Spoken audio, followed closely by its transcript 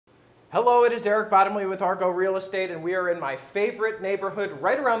Hello, it is Eric Bottomley with Argo Real Estate, and we are in my favorite neighborhood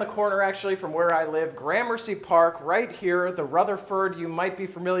right around the corner actually from where I live, Gramercy Park, right here, the Rutherford. You might be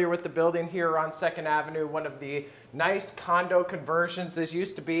familiar with the building here on 2nd Avenue, one of the nice condo conversions. This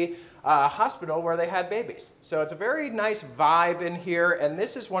used to be a hospital where they had babies. So it's a very nice vibe in here, and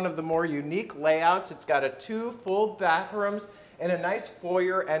this is one of the more unique layouts. It's got 2 full bathrooms and a nice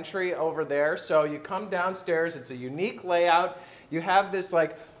foyer entry over there. So you come downstairs, it's a unique layout. You have this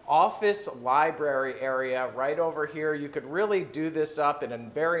like office library area right over here. You could really do this up in a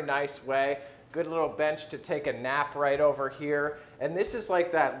very nice way. Good little bench to take a nap right over here. And this is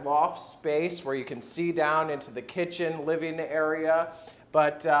like that loft space where you can see down into the kitchen, living area.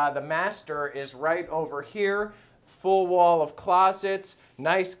 But the master is right over here. Full wall of closets,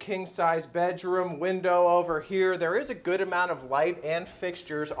 nice king-size bedroom, window over here. There is a good amount of light and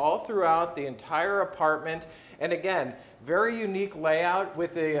fixtures all throughout the entire apartment. And again, very unique layout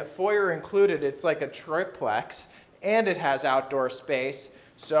with the foyer included. It's like a triplex and it has outdoor space.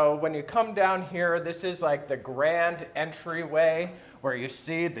 So when you come down here, this is like the grand entryway where you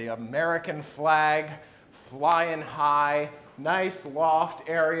see the American flag flying high. Nice loft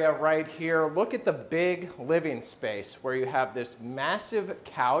area right here. Look at the big living space where you have this massive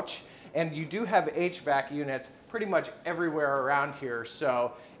couch, and you do have HVAC units pretty much everywhere around here,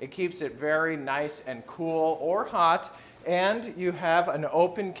 so it keeps it very nice and cool or hot. And you have an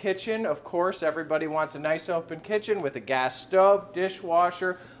open kitchen. Of course, everybody wants a nice open kitchen with a gas stove,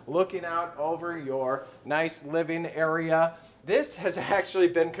 dishwasher, looking out over your nice living area. This has actually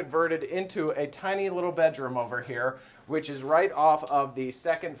been converted into a tiny little bedroom over here, which is right off of the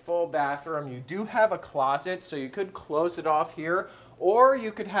second full bathroom. You do have a closet, so you could close it off here, or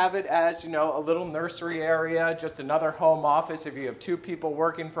you could have it as, you know, a little nursery area, just another home office if you have 2 people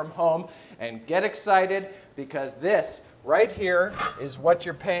working from home. And get excited, because this right here is what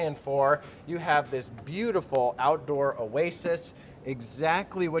you're paying for. You have this beautiful outdoor oasis,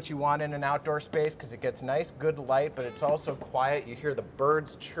 exactly what you want in an outdoor space, because it gets nice, good light, but it's also quiet. You hear the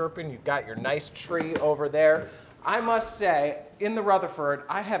birds chirping. You've got your nice tree over there. I must say, in the Rutherford,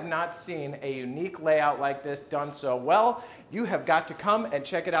 I have not seen a unique layout like this done so well. You have got to come and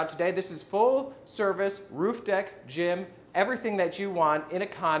check it out today. This is full service, roof deck, gym, everything that you want in a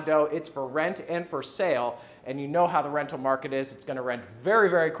condo. It's for rent and for sale, and you know how the rental market is. It's going to rent very,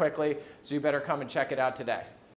 very quickly, so you better come and check it out today.